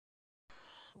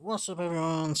What's up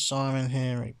everyone, Simon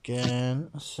here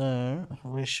again. So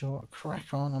we shall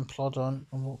crack on and plod on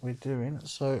what we're doing.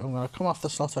 So I'm going to come off the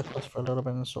Slotomania quest for a little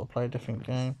bit and sort of play a different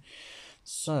game.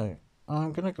 So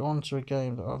I'm going to go on to a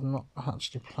game that I've not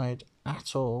actually played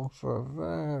at all for a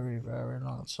very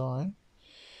long time.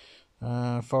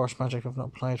 Forest Magic I've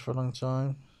not played for a long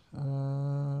time.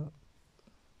 And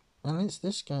it's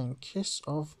this game, Kiss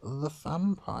of the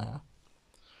Vampire.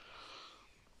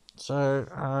 So,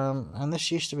 and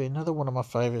this used to be another one of my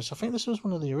favourites. I think this was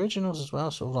one of the originals as well,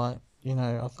 sort of like, you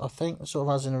know, I think sort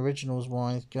of as in originals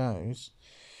wise goes,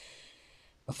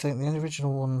 I think the only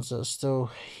original ones that are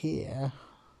still here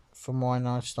from when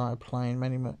I started playing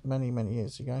many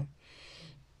years ago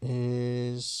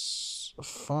is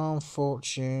Farm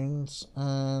Fortunes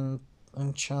and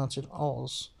Enchanted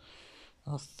Oz.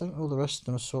 I think all the rest of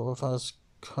them sort of has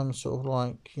come sort of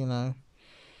like, you know,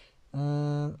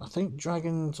 I think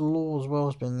Dragon's Law as well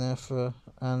has been there for,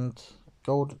 and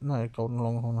Golden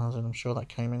Longhorn hasn't. I'm sure that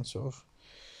came in sort of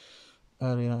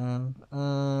earlier on.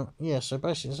 Yeah, so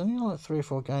basically there's only like 3 or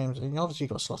 4 games, and obviously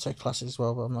you've got Slotto Classic as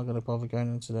well, but I'm not going to bother going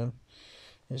into them.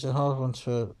 It's a hard one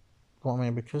to, what I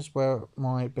mean, because where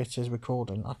my bit is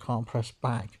recording, I can't press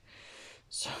back,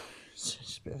 so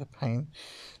it's a bit of a pain.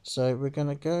 So we're going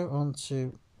to go on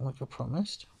to, like I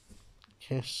promised,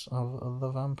 Kiss of the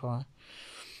Vampire.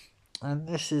 And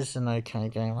this is an okay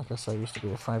game, like I say, it used to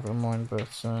be a favourite of mine, but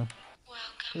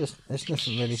there's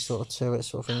nothing really sort of to it,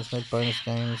 sort of thing. There's no bonus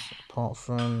games apart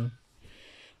from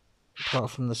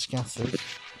the scatters.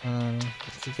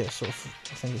 If you get sort of,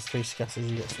 I think it's 3 scatters,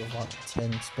 you get sort of like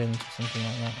 10 spins or something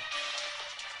like that.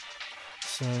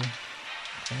 So,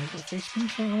 can I get 3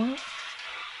 spins straight away?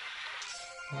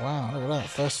 Wow, look at that,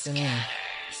 first spin in.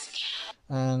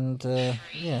 And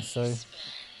yeah, so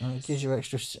it gives you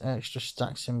extra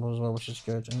stack symbols as well, which is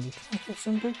good, and you can get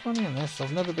some big money on this.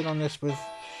 I've never been on this with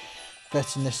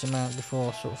betting this amount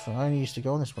before, sort of. I only used to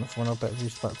go on this one for when I bet it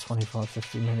was about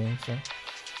 25-50 million,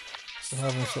 so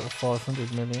having sort of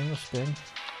 500 million a spin,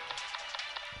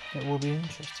 it will be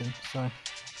interesting. So,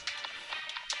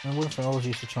 and one thing I always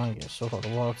used to try and get sort of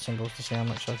like the wild symbols to see how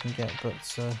much I can get, but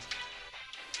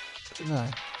no,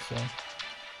 so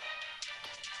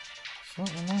at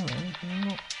the moment I'm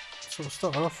not sort of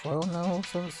started off well, now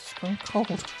also it's gone cold.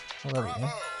 Oh, there we go.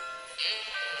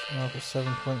 Another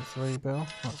 7.3 bill.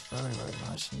 That's very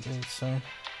nice indeed. So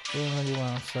doing really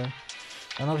well. So,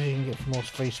 and obviously you can get more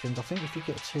free spins. I think if you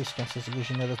get 2 scatters, it gives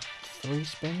you another 3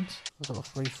 spins. Sort of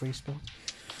 3 free spins.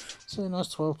 So a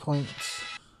nice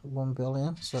 12.1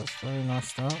 billion. So that's a very nice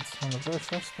start on the very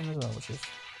first spin as well, which is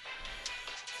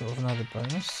sort of another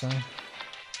bonus. So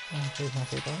I'm pretty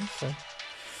happy about it. So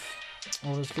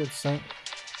all is good.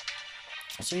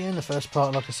 So yeah, in the first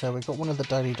part, like I said, we got one of the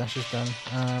daily dashes done,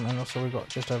 and also we got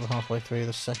just over halfway through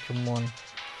the second one,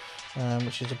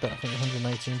 which is about, I think,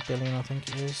 118 billion, I think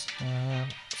it is.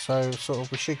 So sort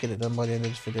of we should get it done by the end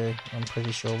of this video. I'm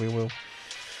pretty sure we will,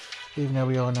 even though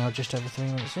we are now just over 3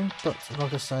 minutes in. But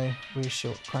like I say, we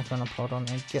shall crack on and plod on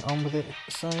and get on with it.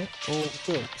 So all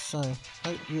good. So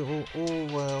hope you're all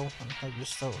well, and hope you're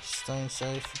still staying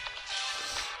safe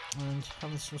and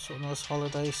having some sort of nice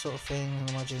holiday sort of thing.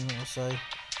 I imagine, like I say,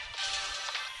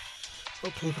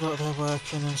 got people out there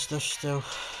working and stuff still,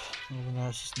 all the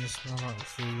nurses and this and like a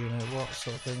few, you know what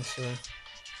sort of thing. So,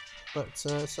 but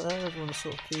so everyone's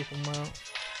sort of keeping well,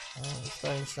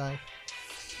 staying safe,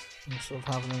 and sort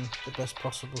of having the best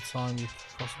possible time you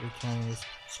possibly can in this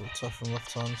sort of tough and rough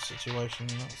time situation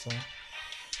and that. So,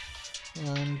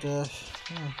 and yeah,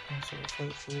 I sort of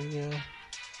hopefully we're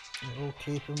all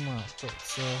keeping well. But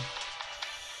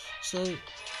so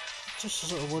just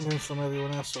sort of wondering from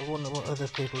everyone else, sort of wonder what other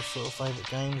people's sort of favourite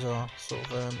games are, sort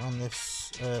of on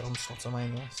this on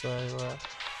Slotomania. So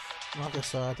like I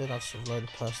say, I did have sort of a load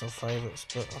of personal favourites,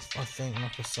 but I think,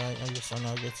 like I say, I guess I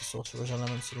know I get to sorcerer's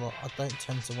elements a lot. I don't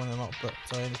tend to win a lot, but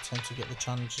I only tend to get the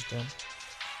challenges done.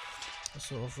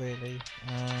 Sort of really,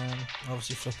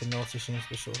 obviously Flipping Naughty seems to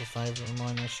be sort of a favourite of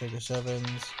mine. There's Sugar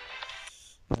Sevens.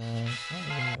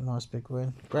 A nice big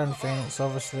win. Grand Phoenix,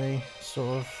 obviously,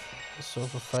 sort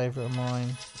of a favourite of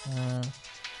mine. And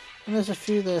there's a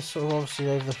few there, sort of obviously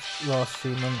over the last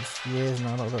few months, years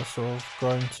now, that sort of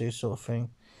grown to sort of thing.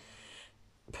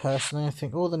 Personally, I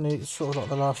think all the new, sort of like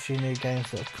the last few new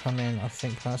games that have come in, I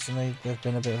think personally they've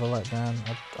been a bit of a letdown.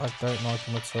 I don't like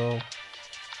them at all.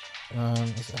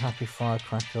 Is it Happy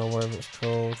Firecracker or whatever it's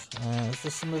called? There's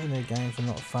just some other new games I'm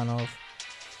not a fan of.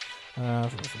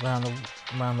 Around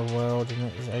the world, and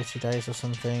it was 80 days or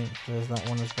something. There's that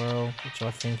one as well, which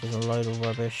I think is a load of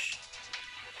rubbish.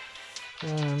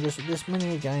 There's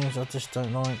many games I just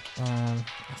don't like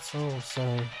at all.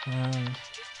 So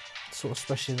sort of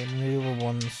especially the newer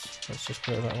ones. Let's just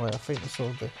put it that way. I think the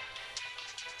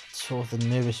sort of the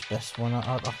newest best one.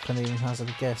 I couldn't even hazard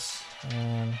a guess.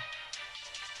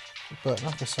 But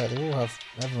like I say,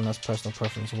 everyone has personal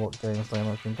preference of what games they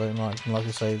like and don't like. And like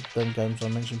I say, them games I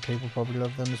mentioned, people probably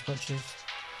love them as much as,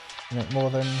 you know, more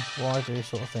than what I do,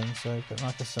 sort of thing. So, but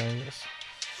like I say,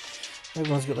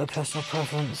 everyone's got their personal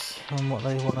preference on what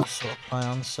they want to sort of play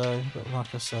on. So, but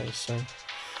like I say, so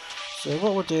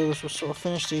what we'll do is we'll sort of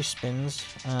finish these spins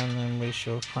and then we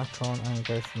shall crack on and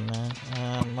go from there.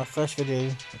 My first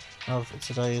video of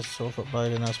today is sort of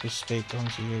uploading as we speak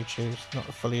onto YouTube. It's not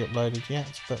fully uploaded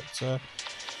yet, but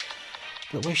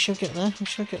we shall get there. We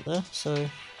shall get there. So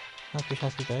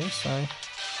happy days. So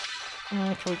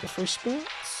can we get 3 spins?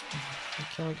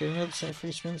 Can we get another set of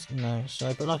 3 spins? No.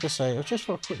 So, but like I say, I just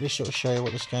want to quickly sort of show you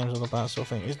what this game's all about,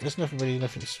 sort of thing. There's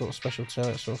nothing sort of special to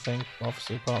it, sort of thing.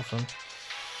 Obviously, apart from,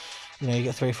 you know, you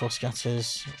get 3 or 4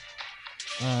 scatters,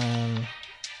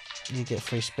 you get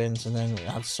 3 spins, and then it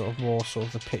adds sort of more sort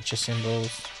of the picture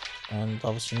symbols, and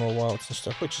obviously more wilds and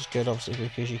stuff, which is good, obviously,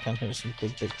 because you can hit some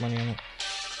big money on it.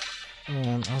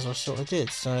 As I sort of did.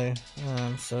 So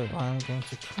so I'm going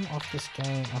to come off this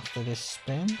game after this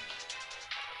spin,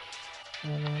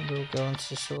 and then we'll go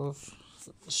into sort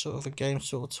of a game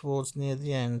sort of towards near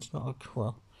the end. I'll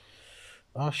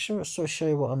sort of show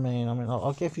you what I mean.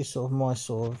 I'll give you sort of my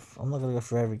sort of. I'm not going to go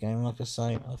through every game, like I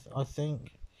say. I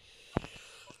think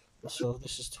sort of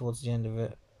this is towards the end of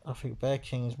it. I think Bear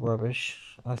King is rubbish.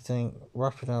 I think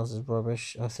Rapid House is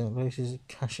rubbish. I think Lucy's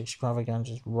Cash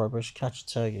Extravaganza is rubbish. Catch a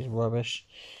Turkey is rubbish.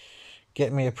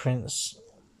 Get Me a Prince,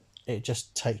 it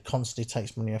just constantly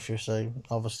takes money off you, so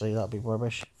obviously that'd be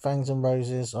rubbish. Fangs and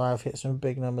Roses, I have hit some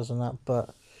big numbers on that,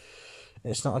 but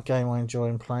it's not a game I enjoy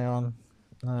and play on.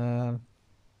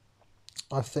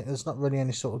 I think there's not really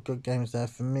any sort of good games there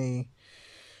for me.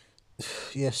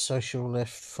 Yes, Social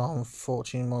Lift, Farm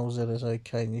Fortune, Mozilla is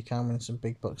okay, and you can win some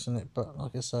big bucks in it, but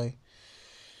like I say,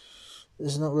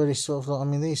 there's not really sort of like, I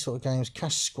mean, these sort of games,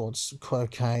 Cash Squad's quite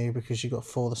okay because you got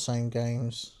 4 of the same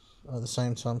games at the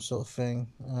same time, sort of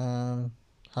thing.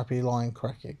 Happy Lion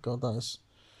Cracket, God,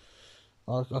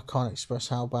 I can't express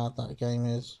how bad that game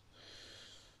is.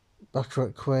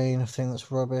 Baccarat Queen, I think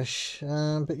that's rubbish.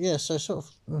 But yeah, so sort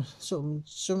of some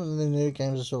of the new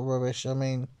games are sort of rubbish. I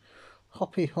mean,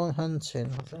 Hoppy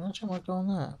Hunting, I think I might go on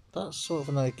that. That's sort of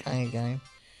an okay game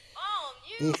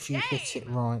if you hit it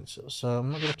right. So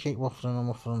I'm not going to keep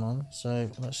waffling on. So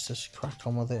let's just crack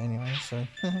on with it anyway. So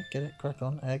get it, crack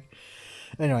on, egg.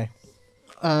 Anyway,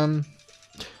 bad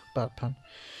pun.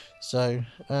 So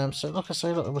like I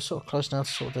say, look, we're sort of close now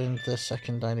to sort of doing the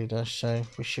second daily dash. So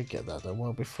we should get that done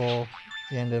well before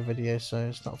the end of the video. So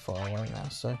it's not far away now.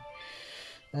 So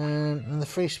and the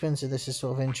 3 spins of this is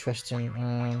sort of interesting.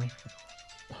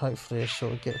 Hopefully I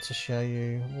sort of get to show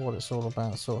you what it's all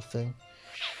about, sort of thing.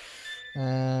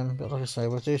 But like I say,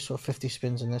 we'll do sort of 50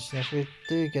 spins in this, and if we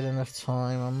do get enough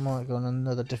time, I might go on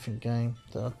another different game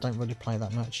that I don't really play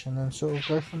that much, and then sort of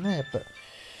go from there. But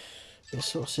let's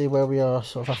sort of see where we are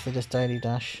sort of after this daily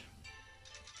dash.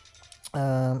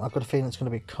 I've got a feeling it's going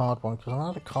to be a card one, because I've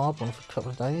had a card one for a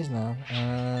couple of days now.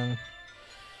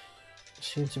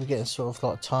 Seem to be getting sort of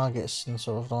like targets and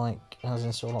sort of like, as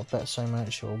in sort of like bet so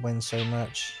much or win so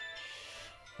much.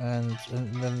 And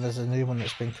then there's a new one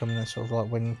that's been coming in, sort of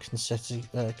like win consecutive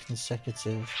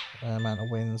amount of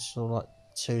wins, sort of like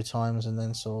 2 times, and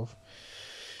then sort of,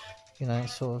 you know,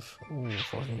 sort of,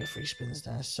 if I can get 3 spins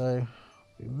there. So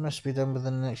we must be done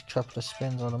within the next couple of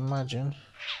spins, I'd imagine.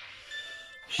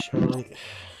 Surely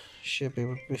should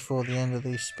be before the end of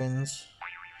these spins.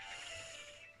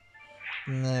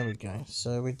 And there we go.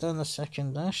 So we've done the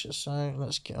second dash, so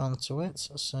let's get on to it.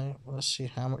 So let's see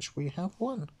how much we have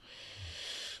won.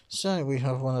 So we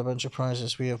have won a bunch of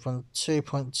prizes. We have won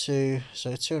 2.2,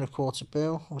 so 2.25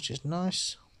 bill, which is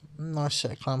nice. Nice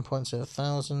set of clan points at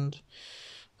 1,000,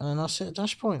 and a nice set of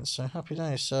dash points. So happy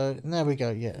days. So there we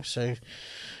go. Yeah. So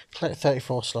collect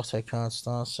 34 Slotto card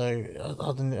stars. So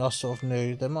I sort of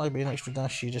knew there might be an extra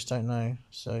dash. You just don't know.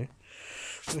 So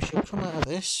we shall come out of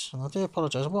this, and I do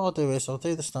apologise. What I'll do is I'll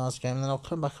do the stars game, and then I'll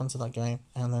come back onto that game,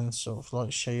 and then sort of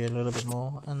like show you a little bit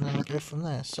more, and then I'll go from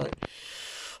there. So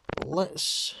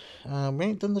let's we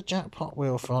ain't done the jackpot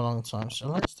wheel for a long time, so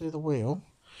let's do the wheel.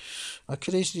 I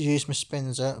could easily use my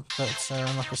spins up, but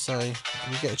like I say,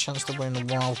 you get a chance to win a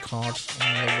wild card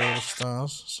in the wheel of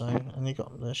stars. So, and you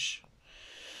got this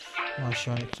my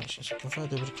shiny collection. So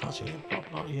convert over to classic.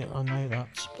 Yeah, I know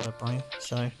that's bad brain.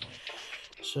 So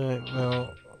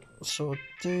we'll sort of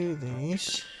do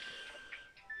these.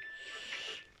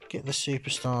 Get the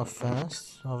superstar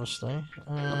first, obviously.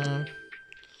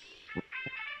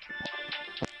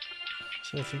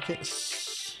 So if you get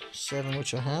 7,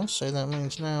 which I have, so that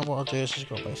means now what I'll do is just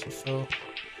got to basically fill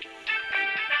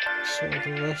sort of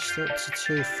the rest up to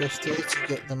 250 to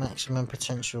get the maximum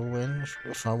potential win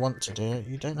if I want to do it.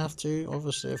 You don't have to,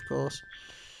 obviously, of course.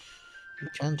 You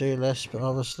can do less, but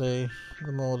obviously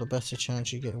the more the better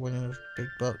chance you get winning of big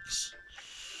bucks.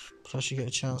 Plus you get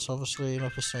a chance, obviously,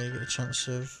 like I say, you get a chance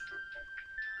of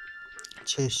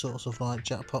 2 sorts of like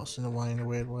jackpots in a way, in a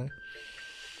weird way.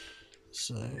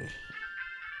 So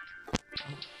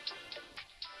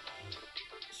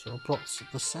sort of blocked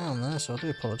the sound there, so I do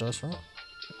apologise for that.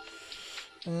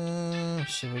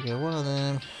 So we go one of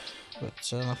them, but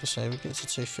like I say, we get to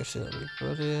 250, that'd be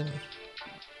brilliant.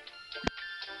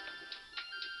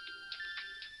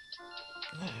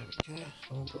 There we go.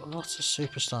 We've got lots of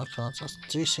superstar cards. I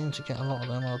do seem to get a lot of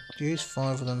them. I'll use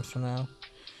 5 of them for now.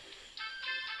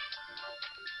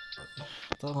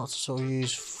 I don't like to sort of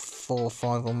use 4 or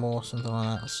 5 or more, something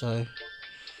like that. So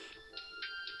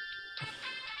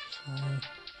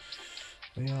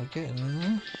we are getting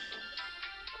there.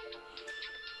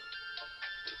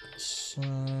 So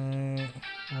where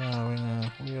are we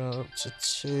now? We are up to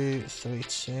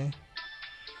 232.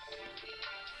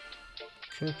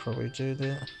 Could probably do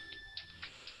that.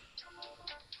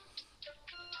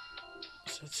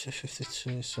 So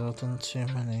 252, so I've done too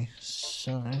many.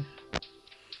 So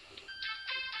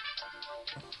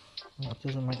that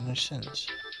doesn't make no sense.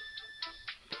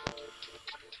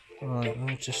 Right,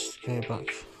 we'll just go back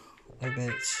a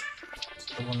bit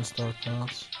to the 1-star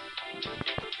cards.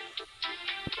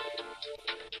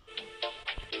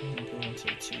 And go into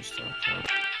the 2-star card.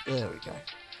 There we go.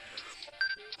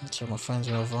 So my phone's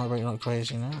gonna vibrate like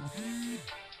crazy now.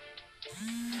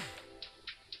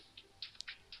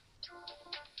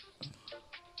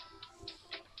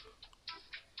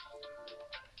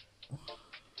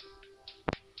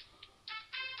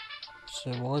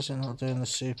 So why is it not doing the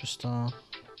superstar?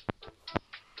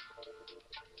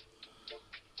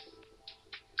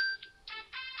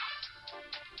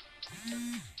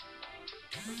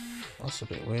 That's a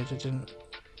bit weird, it didn't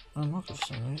unlock it for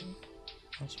some reason.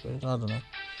 That's weird, I don't know.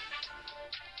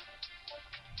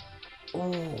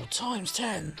 Oh, times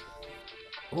 10!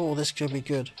 Oh, this could be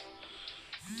good.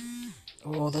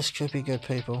 Oh, this could be good,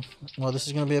 people. Well, this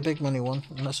is going to be a big money one,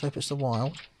 and let's hope it's the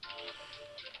wild.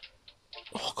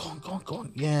 Oh, go on, go on, go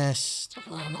on. Yes,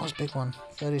 look at that, nice big one.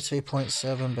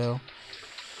 32.7 bill.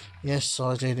 Yes,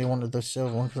 I ideally wanted the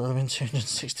silver one because I've been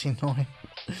 269.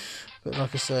 But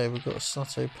like I say, we've got a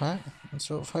Sloto pack, and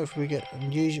sort of hopefully we get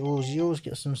you always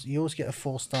get a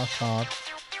 4-star card.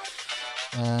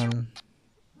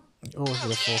 You always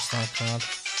get a 4-star card.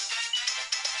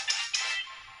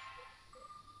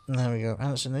 And there we go,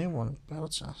 and it's a new one,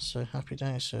 Belter. So happy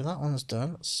days. So that one's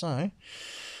done. So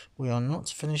we are not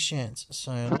finished yet.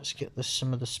 So let's get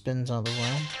some of the spins out of the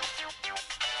way.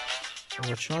 So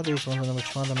we'll try these ones, and then we'll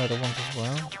try the medal ones as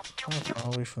well. How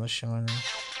far are we from the shining?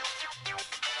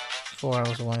 4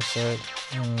 hours away, so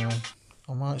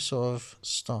I might sort of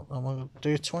stop. I'm going to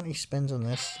do 20 spins on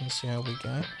this and see how we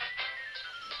go.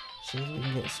 See if we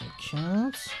can get some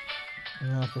cards.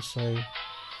 And like I say,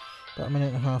 about a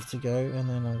minute and a half to go, and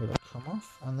then I'm going to come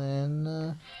off, and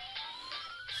then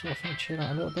sort of chill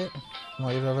out a little bit.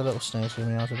 Might even have a little snooze with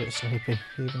me. I was a bit sleepy,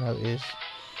 even though it is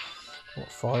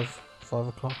what 5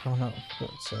 o'clock coming up,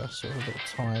 but sort of a bit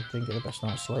tired. Didn't get the best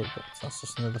night's sleep, but that's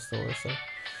just another story. So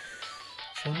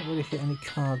I haven't really hit any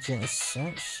cards yet as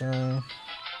such, so I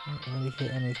haven't really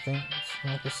hit anything. So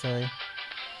like I say,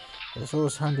 it's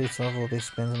always handy to have all these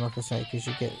spins, and like I say, because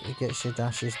it gets your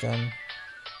dashes done,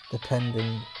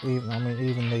 depending. Even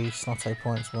the Sloto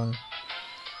points one.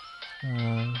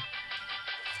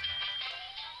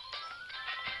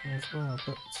 As well,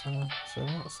 but so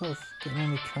not sort of getting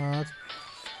any cards,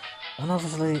 and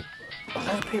obviously a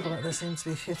lot of people out there seem to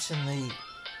be hitting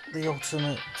the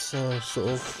ultimate sort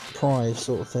of prize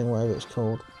sort of thing, whatever it's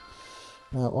called.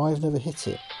 Now I've never hit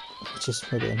it, which is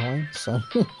really annoying. So,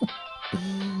 but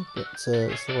it's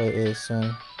the way it is.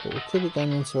 So, but we could be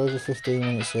going into over 15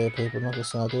 minutes here, people. Like I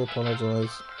say, I do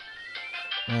apologise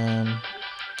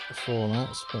for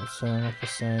that, but like I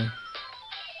say.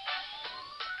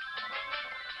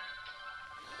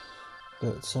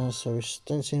 But so we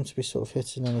don't seem to be sort of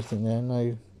hitting anything there.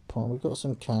 No point. We've got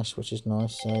some cash, which is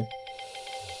nice. So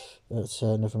that's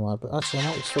never mind. But actually, I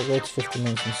might sort of go to 50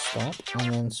 minutes and stop,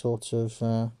 and then sort of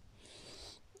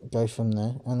go from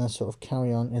there, and then sort of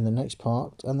carry on in the next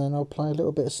part, and then I'll play a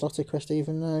little bit of Sloto Quest,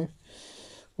 even though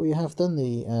we have done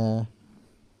the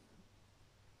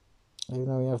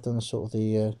sort of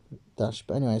the dash.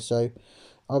 But anyway, so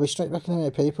I'll be straight back in a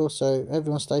minute, people. So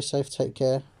everyone stay safe, take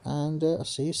care, and I'll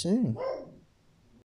see you soon.